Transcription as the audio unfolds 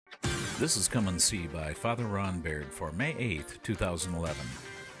This is Come and See by Father Ron Baird for May 8th, 2011.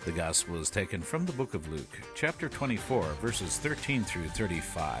 The Gospel is taken from the book of Luke, chapter 24, verses 13 through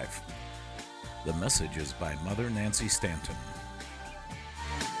 35. The message is by Mother Nancy Stanton.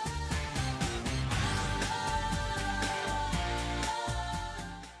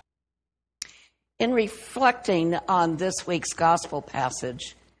 In reflecting on this week's Gospel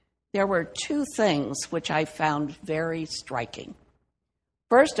passage, there were two things which I found very striking.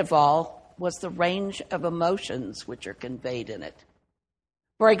 First of all was the range of emotions which are conveyed in it.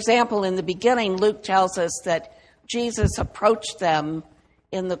 For example, in the beginning, Luke tells us that Jesus approached them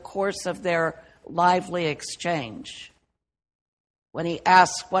in the course of their lively exchange. When he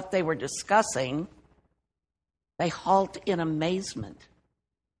asks what they were discussing, they halt in amazement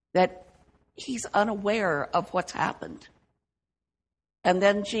that he's unaware of what's happened. And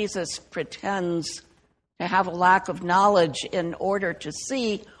then Jesus pretends to have a lack of knowledge in order to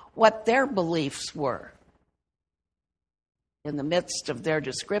see what their beliefs were. In the midst of their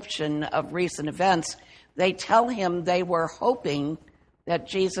description of recent events, they tell him they were hoping that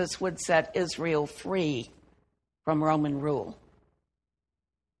Jesus would set Israel free from Roman rule.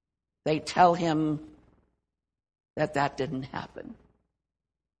 They tell him that that didn't happen.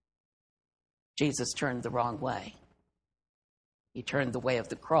 Jesus turned the wrong way. He turned the way of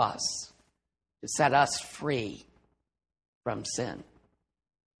the cross to set us free from sin.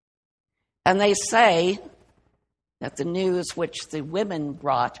 And they say that the news which the women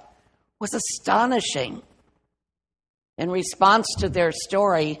brought was astonishing. In response to their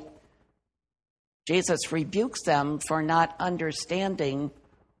story, Jesus rebukes them for not understanding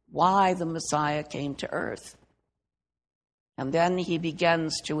why the Messiah came to earth. And then he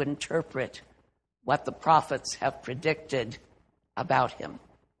begins to interpret what the prophets have predicted about him.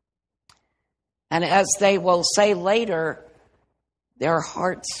 And as they will say later, their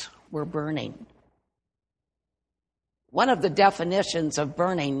hearts were burning. One of the definitions of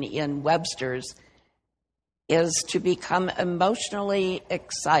burning in Webster's is to become emotionally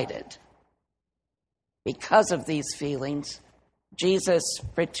excited. Because of these feelings, Jesus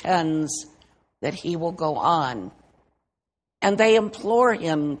pretends that he will go on. And they implore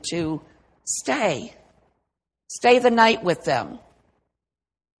him to stay the night with them.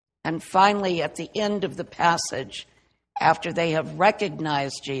 And finally, at the end of the passage, after they have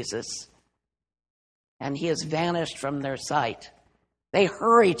recognized Jesus and he has vanished from their sight, they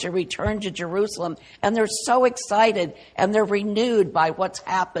hurry to return to Jerusalem, and they're so excited and they're renewed by what's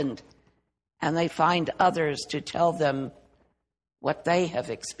happened. And they find others to tell them what they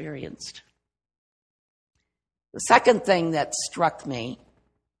have experienced. The second thing that struck me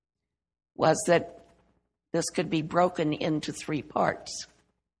was that this could be broken into three parts.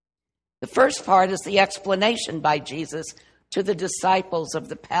 The first part is the explanation by Jesus to the disciples of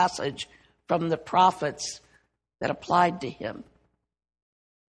the passage from the prophets that applied to him.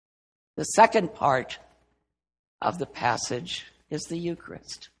 The second part of the passage is the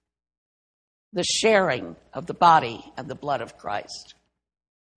Eucharist, the sharing of the body and the blood of Christ.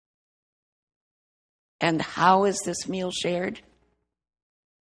 And how is this meal shared?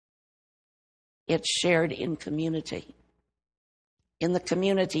 It's shared in community. In the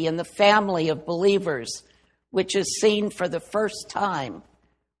community, in the family of believers, which is seen for the first time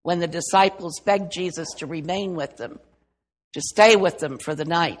when the disciples begged Jesus to remain with them, to stay with them for the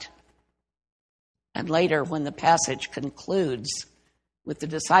night. And later, when the passage concludes with the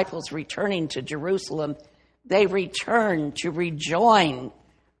disciples returning to Jerusalem, they return to rejoin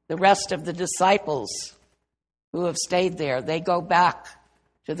the rest of the disciples who have stayed there. They go back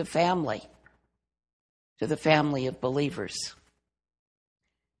to the family of believers.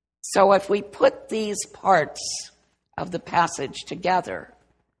 So if we put these parts of the passage together,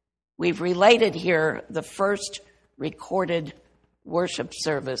 we've related here the first recorded worship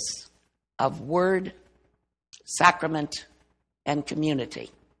service of word, sacrament, and community.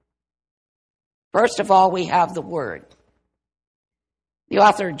 First of all, we have the word. The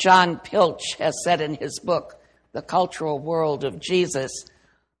author John Pilch has said in his book, The Cultural World of Jesus,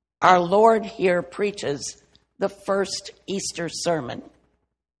 our Lord here preaches the first Easter sermon.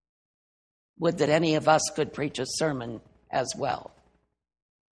 Would that any of us could preach a sermon as well.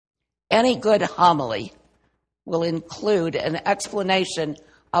 Any good homily will include an explanation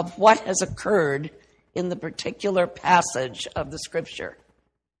of what has occurred in the particular passage of the Scripture,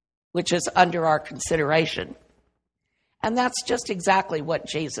 which is under our consideration. And that's just exactly what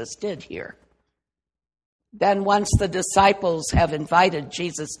Jesus did here. Then once the disciples have invited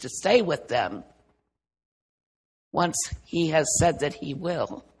Jesus to stay with them, once he has said that he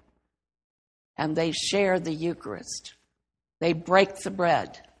will, and they share the Eucharist, they break the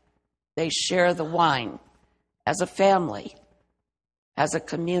bread, They share the wine as a family, as a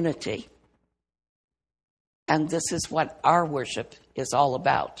community. And this is what our worship is all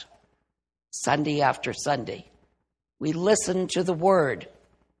about. Sunday after Sunday, we listen to the Word.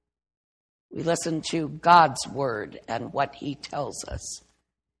 We listen to God's Word and what He tells us.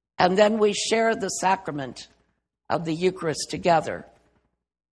 And then we share the sacrament of the Eucharist together.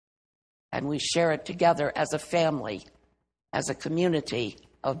 And we share it together as a family, as a community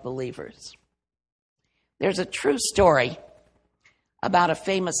of believers. There's a true story about a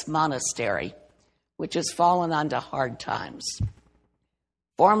famous monastery which has fallen onto hard times.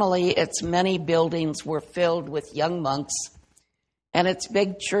 Formerly, its many buildings were filled with young monks, and its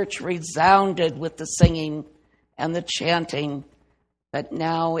big church resounded with the singing and the chanting, but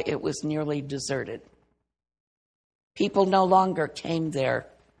now it was nearly deserted. People no longer came there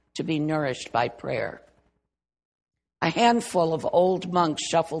to be nourished by prayer. A handful of old monks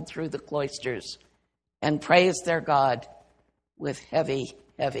shuffled through the cloisters and praised their God with heavy,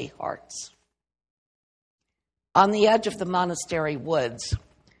 heavy hearts. On the edge of the monastery woods,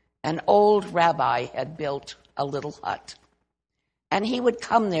 an old rabbi had built a little hut, and he would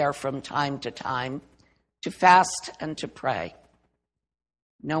come there from time to time to fast and to pray.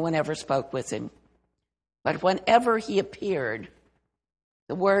 No one ever spoke with him, but whenever he appeared,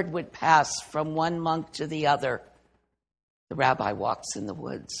 the word would pass from one monk to the other, "The rabbi walks in the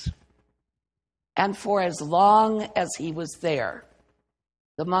woods." And for as long as he was there,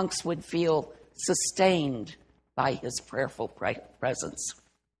 the monks would feel sustained by his prayerful presence.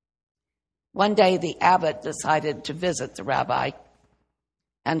 One day, the abbot decided to visit the rabbi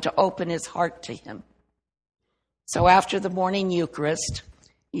and to open his heart to him. So after the morning Eucharist,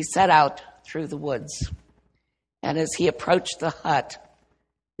 he set out through the woods. And as he approached the hut,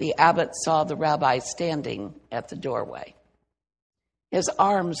 the abbot saw the rabbi standing at the doorway. His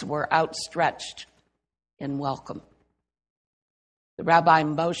arms were outstretched in welcome. The rabbi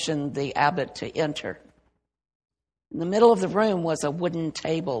motioned the abbot to enter. In the middle of the room was a wooden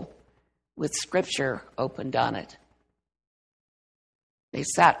table with scripture opened on it. They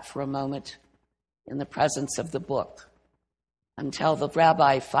sat for a moment in the presence of the book until the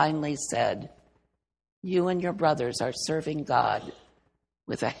rabbi finally said, "You and your brothers are serving God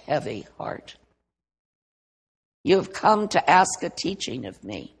with a heavy heart. You have come to ask a teaching of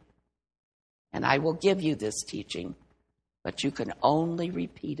me, and I will give you this teaching, but you can only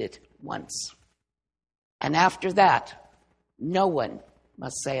repeat it once. And after that, no one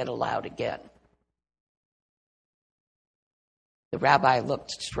must say it aloud again." The rabbi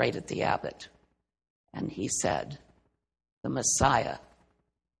looked straight at the abbot, and he said, "The Messiah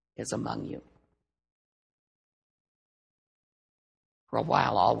is among you." For a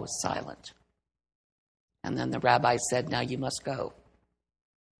while, all was silent. And then the rabbi said, "Now you must go."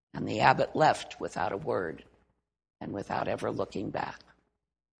 And the abbot left without a word and without ever looking back.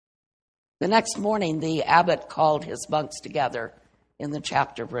 The next morning, the abbot called his monks together in the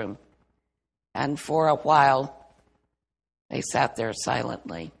chapter room. And for a while, they sat there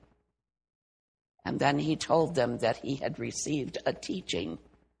silently. And then he told them that he had received a teaching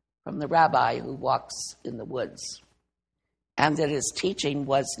from the rabbi who walks in the woods, and that his teaching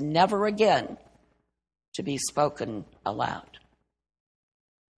was never again to be spoken aloud.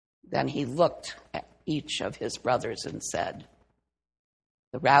 Then he looked at each of his brothers and said,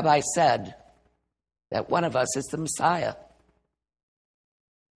 "The rabbi said that one of us is the Messiah.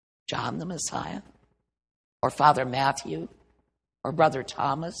 John the Messiah? Or Father Matthew? Or Brother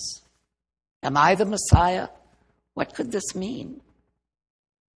Thomas? Am I the Messiah? What could this mean?"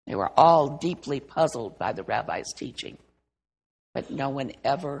 They were all deeply puzzled by the rabbi's teaching, but no one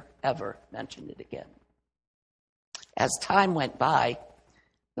ever mentioned it again. As time went by,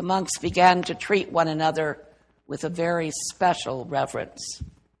 the monks began to treat one another with a very special reverence.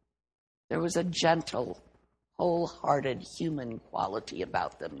 There was a gentle, wholehearted human quality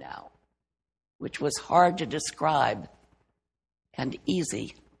about them now, which was hard to describe and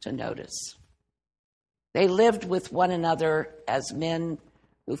easy to notice. They lived with one another as men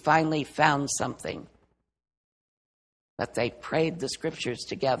who finally found something, but they prayed the scriptures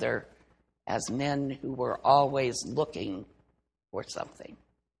together as men who were always looking for something.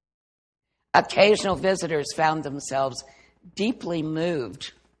 Occasional visitors found themselves deeply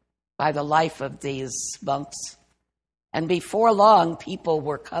moved by the life of these monks, and before long, people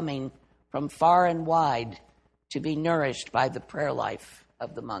were coming from far and wide to be nourished by the prayer life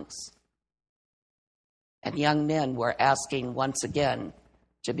of the monks. And young men were asking once again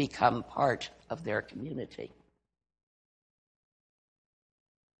to become part of their community.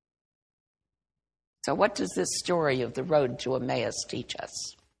 So what does this story of the road to Emmaus teach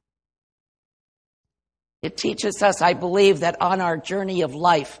us? It teaches us, I believe, that on our journey of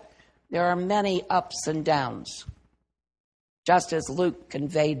life, there are many ups and downs, just as Luke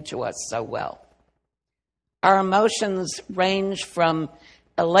conveyed to us so well. Our emotions range from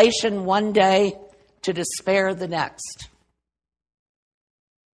elation one day to despair the next.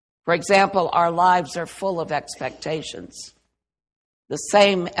 For example, our lives are full of expectations. The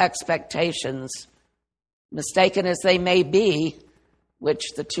same expectations, mistaken as they may be, which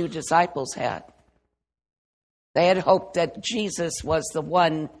the two disciples had. They had hoped that Jesus was the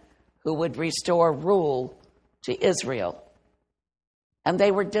one who would restore rule to Israel. And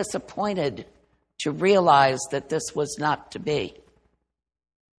they were disappointed to realize that this was not to be.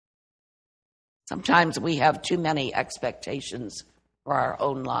 Sometimes we have too many expectations for our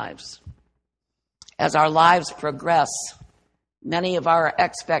own lives. As our lives progress, many of our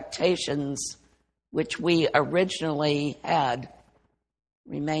expectations, which we originally had,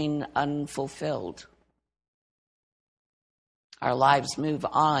 remain unfulfilled. Our lives move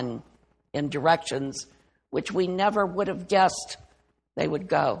on in directions which we never would have guessed they would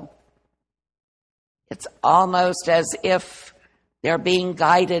go. It's almost as if they're being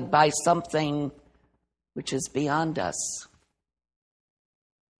guided by something which is beyond us.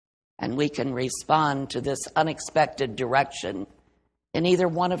 And we can respond to this unexpected direction in either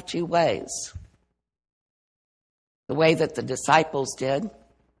one of two ways. The way that the disciples did,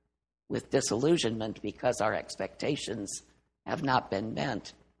 with disillusionment because our expectations have not been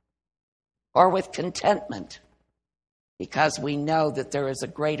met, or with contentment because we know that there is a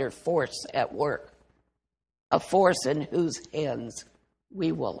greater force at work, a force in whose hands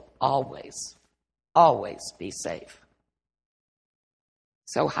we will always, always be safe.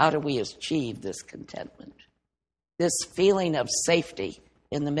 So how do we achieve this contentment? This feeling of safety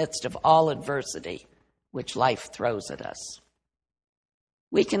in the midst of all adversity which life throws at us.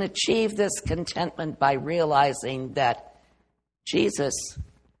 We can achieve this contentment by realizing that Jesus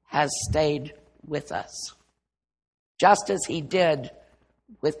has stayed with us, just as he did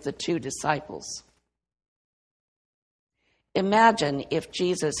with the two disciples. Imagine if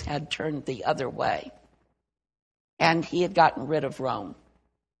Jesus had turned the other way and he had gotten rid of Rome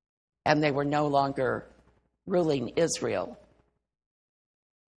and they were no longer ruling Israel,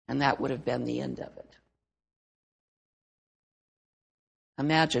 and that would have been the end of it.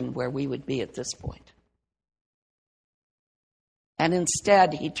 Imagine where we would be at this point. And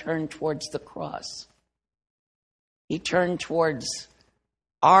instead, he turned towards the cross. He turned towards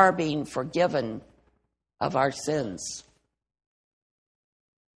our being forgiven of our sins.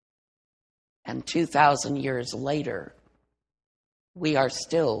 And 2,000 years later, we are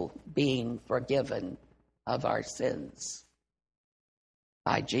still being forgiven of our sins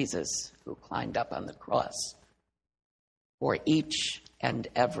by Jesus, who climbed up on the cross for each and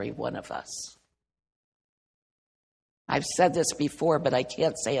every one of us. I've said this before, but I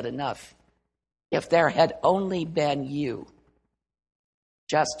can't say it enough. If there had only been you,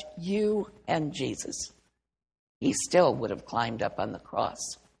 just you and Jesus, he still would have climbed up on the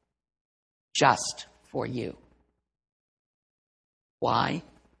cross just for you. Why?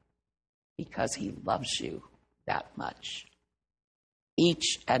 Because he loves you that much.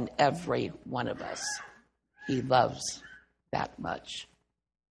 Each and every one of us, he loves that much.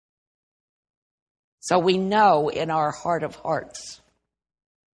 So we know in our heart of hearts,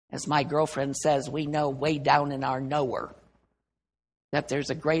 as my girlfriend says, we know way down in our knower that there's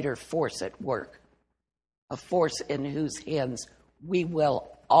a greater force at work, a force in whose hands we will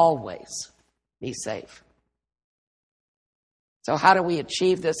always be safe. So how do we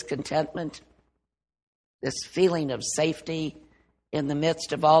achieve this contentment, this feeling of safety in the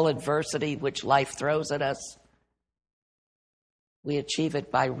midst of all adversity which life throws at us? We achieve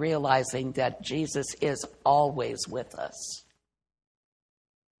it by realizing that Jesus is always with us.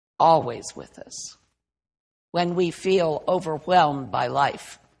 Always with us. When we feel overwhelmed by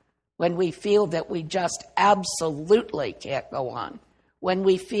life, when we feel that we just absolutely can't go on, when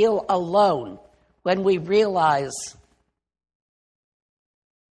we feel alone, when we realize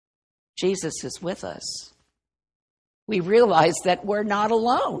Jesus is with us, we realize that we're not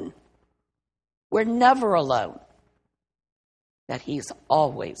alone. We're never alone. That he's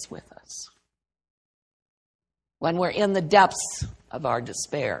always with us. When we're in the depths of our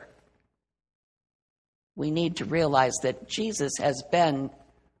despair, we need to realize that Jesus has been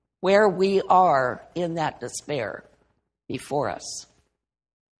where we are in that despair before us.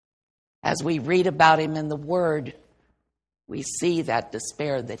 As we read about him in the Word, we see that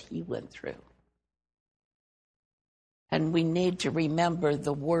despair that he went through. And we need to remember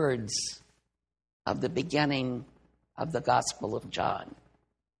the words of the beginning of the Gospel of John.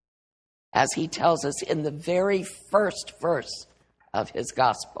 as he tells us in the very first verse of his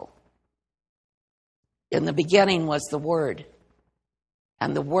gospel. In the beginning was the Word,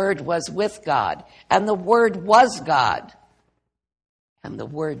 and the Word was with God, and the Word was God, and the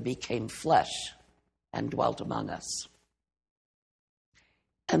Word became flesh and dwelt among us.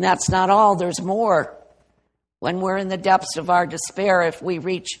 And that's not all, there's more. When we're in the depths of our despair, if we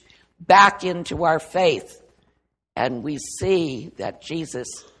reach back into our faith and we see that Jesus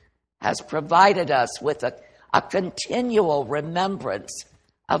has provided us with a continual remembrance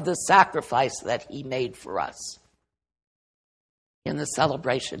of the sacrifice that he made for us in the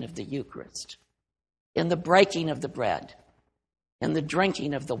celebration of the Eucharist, in the breaking of the bread, in the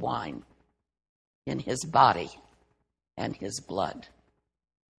drinking of the wine, in his body and his blood.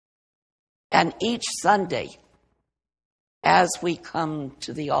 And each Sunday, as we come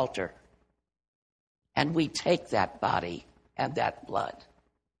to the altar and we take that body and that blood,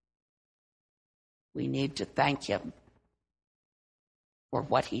 we need to thank him for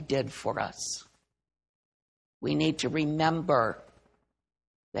what he did for us. We need to remember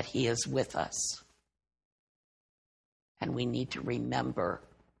that he is with us. And we need to remember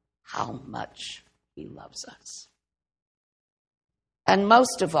how much he loves us. And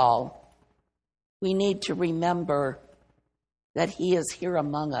most of all, we need to remember that he is here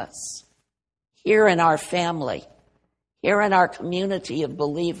among us, here in our family, here in our community of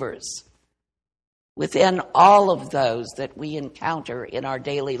believers, within all of those that we encounter in our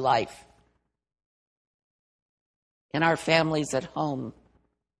daily life, in our families at home,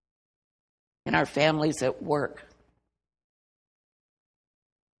 in our families at work.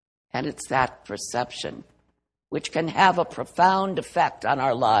 And it's that perception which can have a profound effect on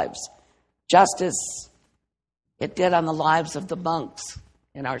our lives, just as it did on the lives of the monks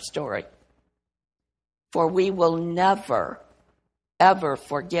in our story. For we will never, ever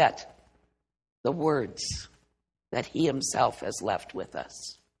forget the words that he himself has left with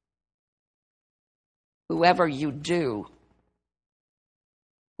us. Whoever you do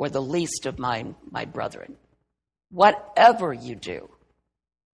for the least of my brethren, whatever you do,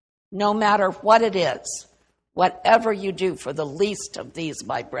 no matter what it is, whatever you do for the least of these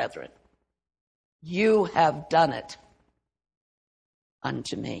my brethren, you have done it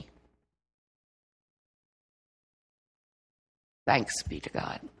unto me. Thanks be to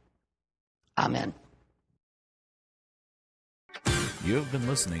God. Amen. You have been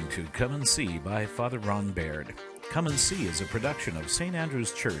listening to Come and See by Father Ron Baird. Come and See is a production of St.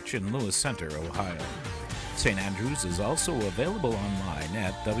 Andrew's Church in Lewis Center, Ohio. St. Andrews is also available online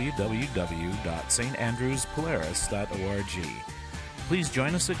at www.standrewspolaris.org. Please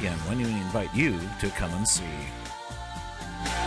join us again when we invite you to come and see.